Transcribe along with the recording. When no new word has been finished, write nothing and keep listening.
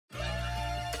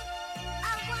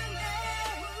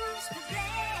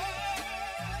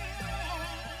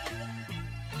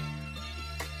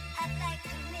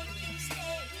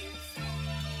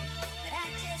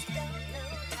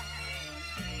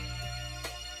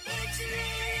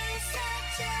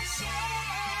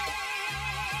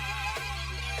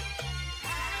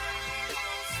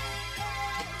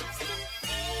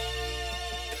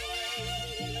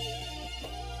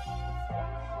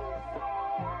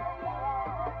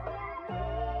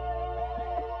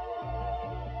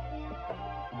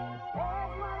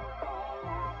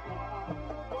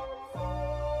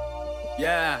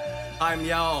Yeah, I'm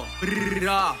yo.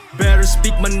 Better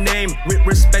speak my name with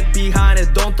respect behind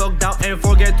it. Don't talk down and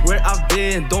forget where I've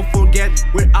been. Don't forget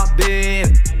where I've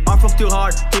been. I fought too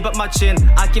hard, keep up my chin.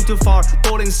 I came too far,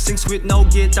 pulling strings with no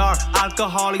guitar.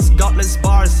 Alcoholics, godless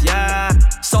bars, yeah.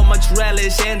 So much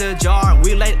relish in the jar.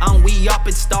 We light on, we up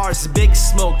it stars. Big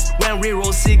smoke when we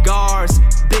roll cigars.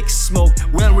 Big smoke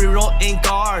when we roll in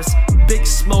cars. Big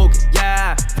smoke,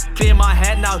 yeah. Clear my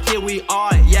head now, here we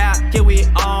are, yeah, here we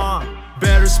are.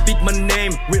 Better speak my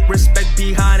name with respect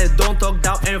behind it. Don't talk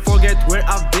down and forget where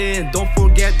I've been. Don't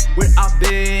forget where I've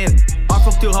been. I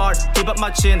fought too hard, keep up my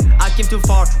chin. I came too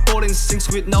far, pulling strings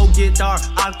with no guitar.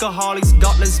 Alcoholics,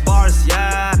 godless bars,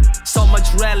 yeah. So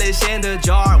much relish in the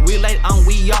jar. We light on,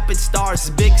 we up it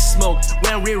stars. Big smoke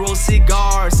when we roll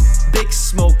cigars. Big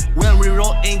smoke when we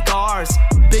roll in cars.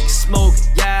 Big smoke,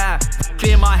 yeah.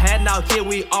 Clear my head now, here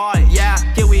we are, yeah,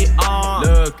 here we are.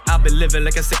 Look, I've been living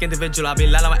like a sick individual. I've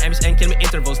been lying on my M's and killing me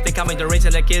intervals. Think I'm in the race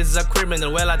like it's a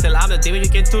criminal. Well, I tell I'm the demon, you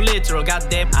get too literal.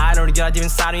 Goddamn, I don't got it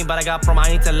inside me, but I got from my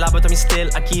intel. But me still,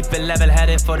 I keep it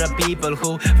level-headed for the people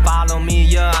who follow me.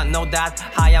 Yeah, I know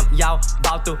that I am y'all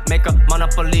about to make a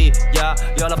monopoly. Yeah,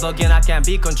 y'all are bugging, I can't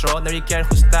be controlled. Never care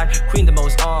who stack queen the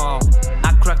most.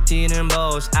 I crack teen and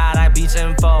bows, I like beats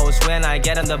and foes. When I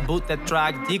get on the boot, that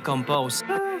track decompose.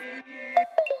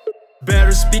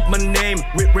 Better speak my name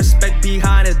with respect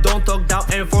behind it. Don't talk down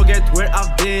and forget where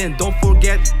I've been. Don't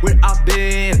forget where I've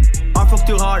been. I fought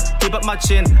too hard, keep up my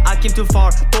chin. I came too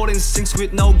far, pulling strings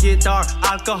with no guitar.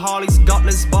 Alcoholics,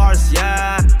 godless bars,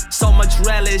 yeah. So much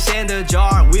relish in the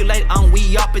jar. We light on,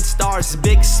 we up it stars.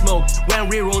 Big smoke when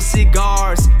we roll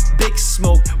cigars. Big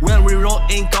smoke when we roll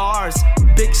in cars.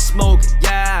 Big smoke,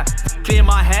 yeah. Clear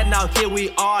my head now, here we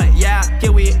are, yeah,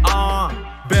 here we are.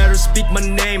 Better speak my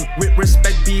name with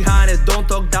respect behind it. Don't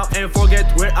talk down and forget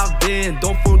where I've been.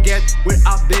 Don't forget where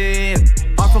I've been.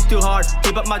 I fought too hard,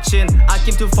 keep up my chin. I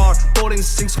came too far, pulling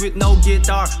strings with no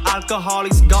guitar.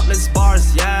 Alcoholics, godless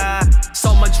bars, yeah.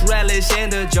 So much relish in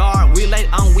the jar. We light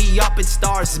on, we up it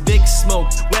stars. Big smoke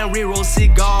when we roll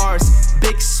cigars.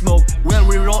 Big smoke when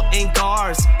we roll in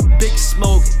cars. Big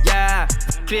smoke, yeah.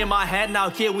 Clear my head now,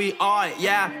 here we are,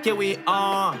 yeah, here we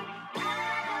are.